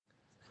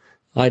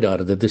Hi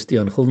daar, dit is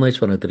Tiaan Gildenhuys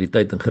van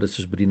Autoriteit en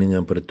Christusbediening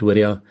in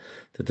Pretoria.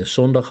 Dit is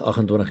Sondag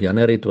 28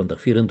 Januarie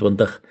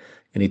 2024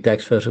 en die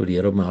teksvers wat die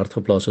Here op my hart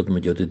geplaas het om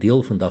met jou te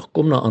deel vandag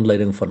kom na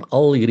aanleiding van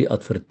al hierdie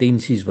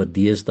advertensies wat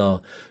deesdae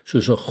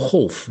soos 'n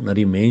golf na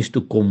die mens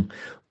toe kom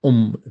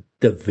om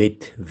te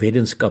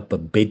wetenskappe,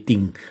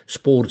 betting,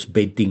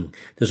 sportsbetting.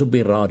 Dis op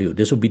die radio,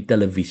 dis op die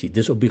televisie,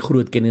 dis op die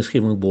groot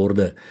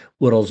kennisgewingborde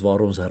oral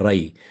waar ons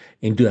ry.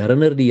 En toe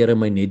herinner die Here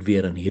my net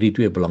weer aan hierdie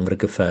twee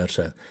belangrike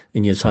verse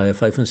in Jesaja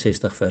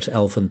 65 vers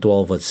 11 en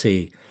 12 wat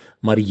sê: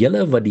 "Maar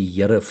julle wat die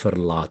Here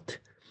verlaat,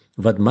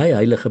 wat my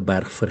heilige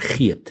berg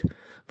vergeet,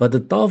 wat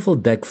 'n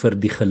tafel dek vir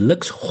die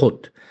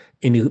geluksgod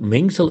en die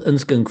mengsel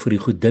inskink vir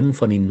die godin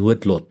van die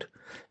noodlot,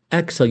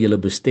 ek sal julle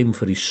bestem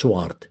vir die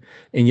swaard,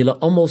 en julle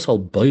almal sal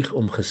buig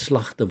om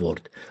geslag te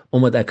word,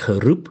 omdat ek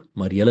geroep,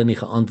 maar julle nie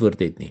geantwoord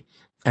het nie.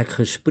 Ek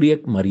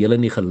gespreek, maar julle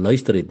nie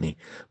geluister het nie,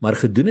 maar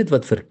gedoen het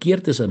wat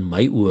verkeerd is in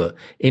my oë,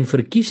 en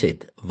verkies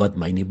het wat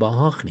my nie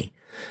behaag nie."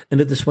 En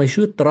dit is my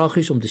so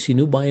tragies om te sien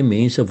hoe baie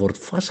mense word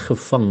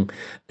vasgevang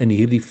in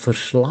hierdie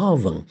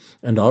verslawing.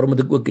 En daarom het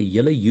ek ook 'n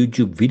hele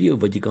YouTube video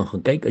wat jy kan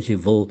gaan kyk as jy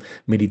wil,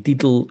 met die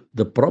titel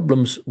The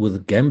Problems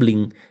with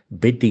Gambling,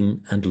 Betting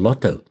and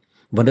Lotto.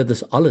 Want dit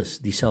is alles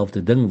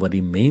dieselfde ding wat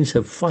die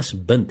mense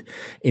vasbind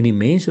en die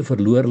mense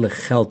verloor hulle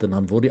geld, en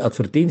dan word die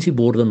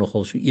advertensieborde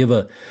nogal so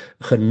ewe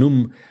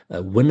genoem,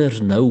 winners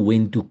know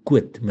when to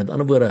quit. Met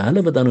ander woorde,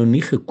 hulle wat dan nou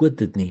nie gequit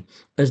het nie,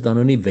 is dan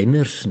nou nie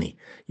wenners nie.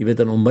 Jy weet,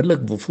 en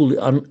onmiddellik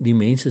voel die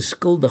mense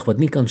skuldig wat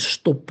nie kan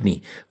stop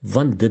nie,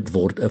 want dit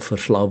word 'n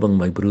verslawing,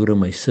 my broer en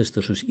my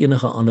suster, soos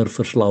enige ander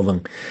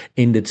verslawing,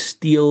 en dit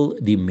steel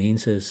die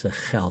mense se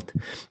geld.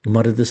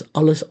 Maar dit is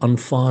alles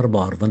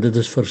aanvaarbaar, want dit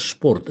is vir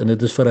sport en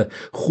dit is vir 'n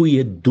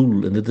goeie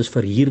doel en dit is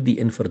vir hierdie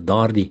en vir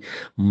daardie.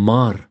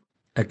 Maar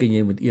ek en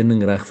jy moet een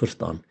ding reg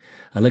verstaan.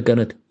 Hulle kan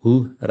dit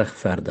hoe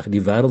regverdig.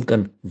 Die wêreld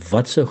kan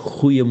watse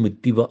goeie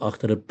motiewe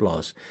agter dit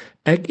plaas.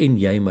 Ek en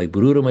jy, my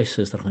broer en my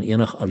suster, gaan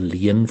eendag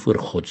alleen voor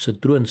God se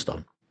troon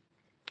staan.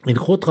 En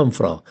God gaan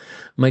vra: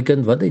 "My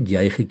kind, wat het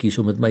jy gekies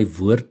om met my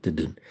woord te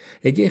doen?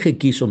 Het jy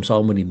gekies om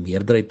saam met die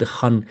meerderheid te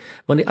gaan?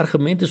 Want die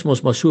argument is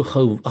mos maar so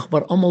gou, ag,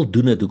 maar almal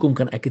doen dit, hoekom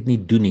kan ek dit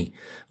nie doen nie?"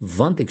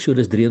 Want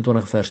Eksodus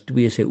 23 vers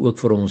 2 sê ook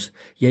vir ons: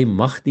 "Jy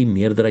mag die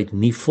meerderheid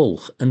nie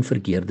volg in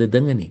verkeerde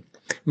dinge nie."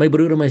 My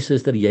broer en my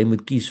suster, jy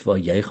moet kies waar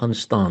jy gaan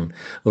staan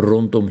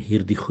rondom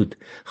hierdie goed.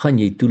 Gaan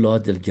jy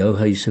toelaat dat jou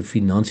huis se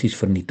finansies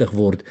vernietig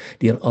word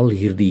deur al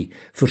hierdie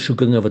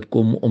versoekinge wat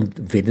kom om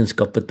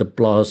wetenskappe te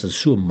plaas? Dit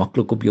is so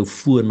maklik op jou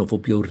foon of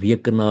op jou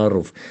rekenaar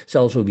of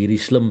selfs op hierdie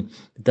slim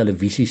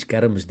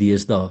televisieskerms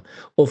deesdae.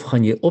 Of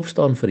gaan jy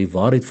opstaan vir die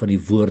waarheid van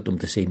die woord om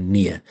te sê: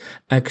 "Nee,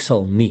 ek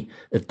sal nie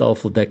 'n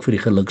tafel dek vir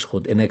die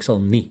geluksgod en ek sal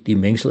nie die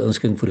mengsel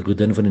inskink vir die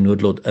godin van die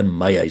noodlot in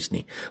my huis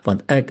nie,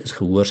 want ek is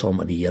gehoorsaam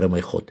aan die Here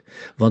my God."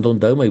 Want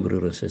onthou, my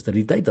broer en suster,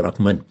 die tyd raak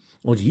min.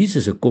 Ons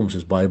Jesus se koms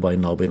is baie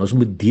naby en ons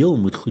moet deel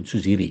met goed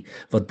soos hierdie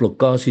wat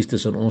blokkades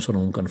tussen ons en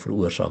hom kan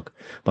veroorsaak.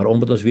 Maar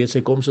omdat ons weet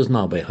sy koms is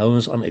naby, hou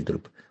ons aan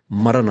uitroep: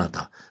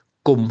 Maranatha,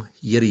 kom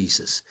Here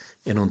Jesus.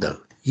 En onthou,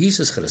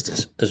 Jesus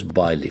Christus is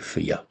baie lief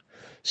vir jou.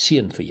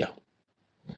 Seën vir jou.